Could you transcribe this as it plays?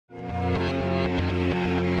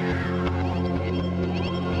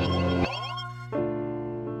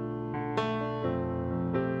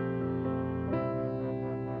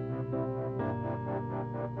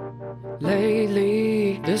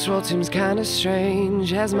This world seems kinda strange.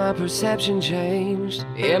 Has my perception changed?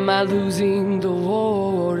 Am I losing the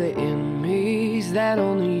war in me that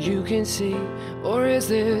only you can see? Or is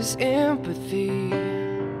this empathy?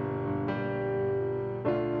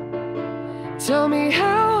 Tell me,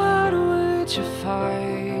 how hard would you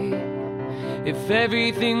fight if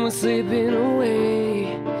everything was slipping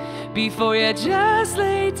away before you just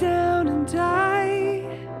lay down and die?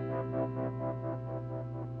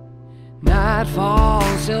 Night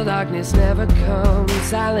falls till darkness never comes,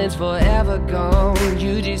 silence forever gone.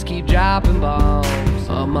 You just keep dropping bombs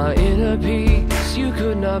on my inner peace. You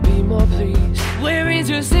could not be more pleased. Where is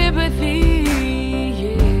your sympathy?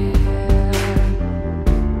 Yeah.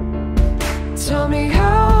 Tell me,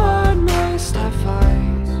 how hard must I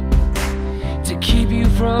fight to keep you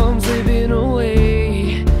from slipping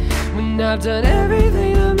away when I've done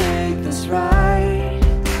everything to make this right?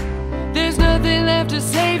 There's nothing left to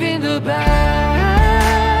save in the battlegrounds.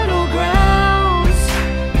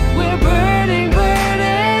 We're burning,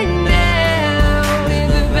 burning now in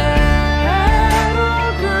the battlegrounds.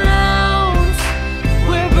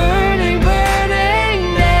 We're burning, burning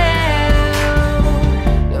now.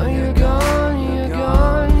 No, you're gone, you're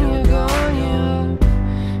gone, you're gone, you're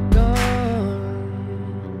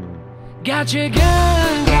gone. Got your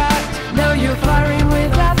gun cocked, now you're firing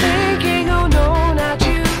without thinking. Oh no, not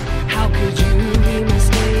you. How could you be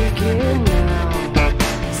mistaken now?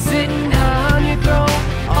 Sitting high on your throne,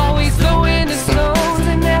 always throwing the stones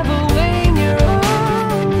and never weighing your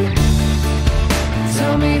own.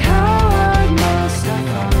 Tell me, how hard must I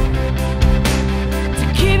fight to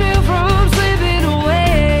keep you from slipping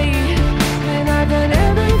away when I've done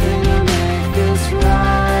everything to make this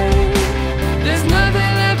right? There's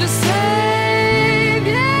nothing left to save,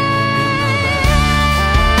 yeah.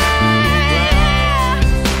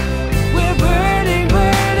 We're burning,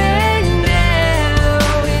 burning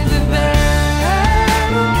now in the battlegrounds.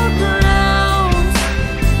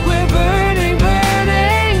 We're burning,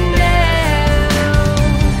 burning now.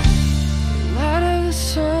 Light of the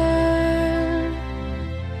sun,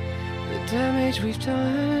 the damage we've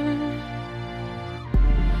done,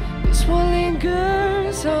 this one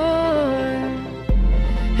lingers on,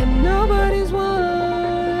 and nobody's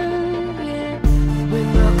won, yeah. When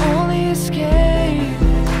my only escape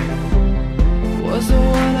was the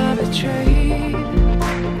one I betrayed,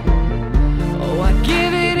 oh, I'd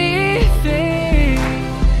give anything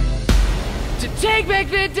to take back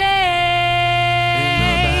the day.